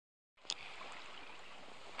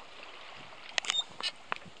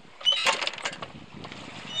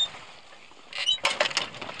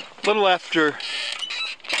A little after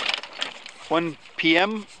 1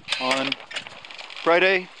 p.m. on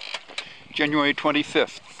Friday, January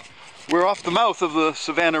 25th. We're off the mouth of the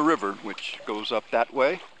Savannah River, which goes up that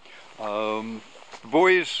way. The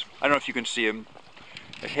buoys, I don't know if you can see them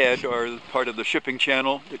ahead, are part of the shipping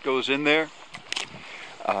channel that goes in there.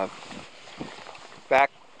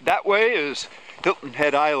 Back that way is Hilton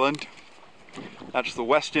Head Island. That's the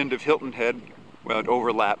west end of Hilton Head. Well, it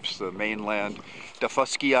overlaps the mainland.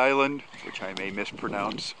 Dafusky Island, which I may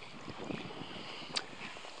mispronounce.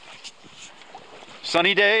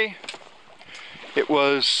 Sunny day. It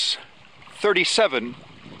was 37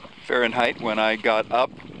 Fahrenheit when I got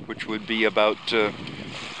up, which would be about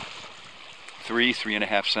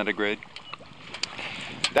 3.5 centigrade.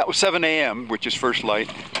 That was 7 a.m., which is first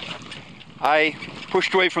light. I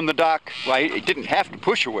pushed away from the dock. Well, I didn't have to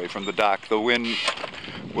push away from the dock. The wind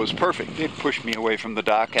was perfect. It pushed me away from the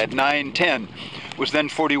dock at 9:10. Was then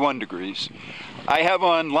 41 degrees. I have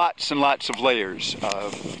on lots and lots of layers.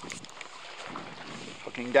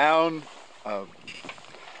 Hooking down,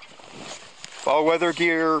 fall weather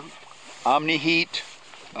gear, Omni Heat,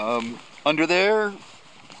 under there,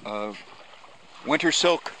 winter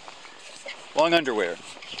silk long underwear.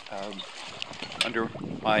 Under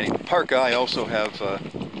my parka I also have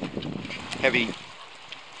heavy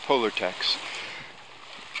polar techs.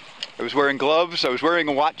 I was wearing gloves, I was wearing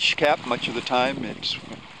a watch cap much of the time.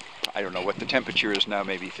 I don't know what the temperature is now,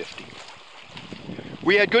 maybe 50.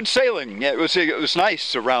 We had good sailing. Yeah, it was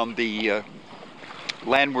nice around the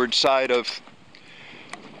landward side of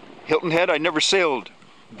Hilton Head. I never sailed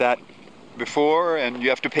that before, and you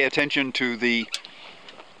have to pay attention to the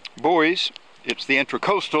buoys. It's the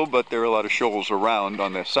intracoastal, but there are a lot of shoals around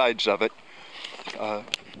on the sides of it.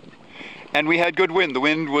 And we had good wind. The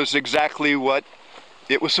wind was exactly what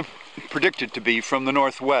it was predicted to be from the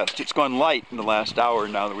northwest. It's gone light in the last hour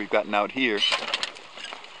now that we've gotten out here.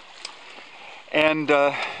 And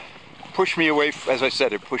pushed me away, as I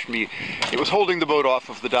said, it pushed me, it was holding the boat off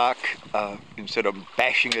of the dock instead of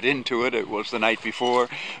bashing it into it. It was the night before.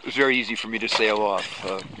 It was very easy for me to sail off.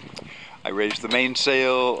 I raised the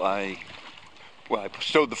mainsail, I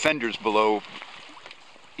stowed the fenders below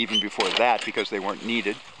even before that because they weren't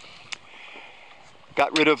needed.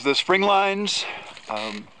 Got rid of the spring lines,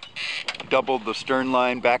 doubled the stern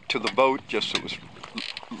line back to the boat just so it was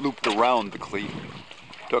looped around the cleat.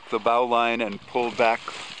 Took the bow line and pulled back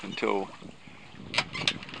until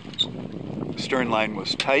the stern line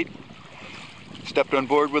was tight. Stepped on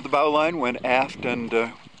board with the bow line, went aft, and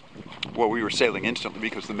well, we were sailing instantly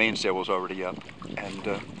because the mainsail was already up,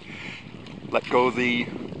 and let go the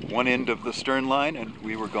one end of the stern line, and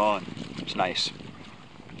we were gone. It was nice.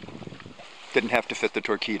 Didn't have to fit the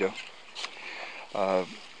torpedo.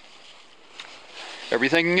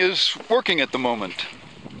 Everything is working at the moment.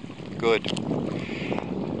 Good.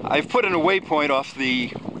 I've put in a waypoint off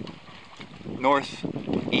the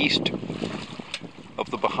northeast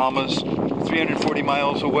of the Bahamas, 340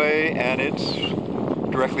 miles away, and it's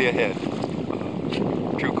directly ahead.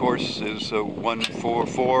 True course is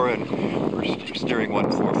 144, and we're steering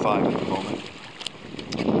 145 at the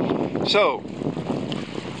moment. So,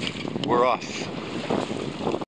 we're off.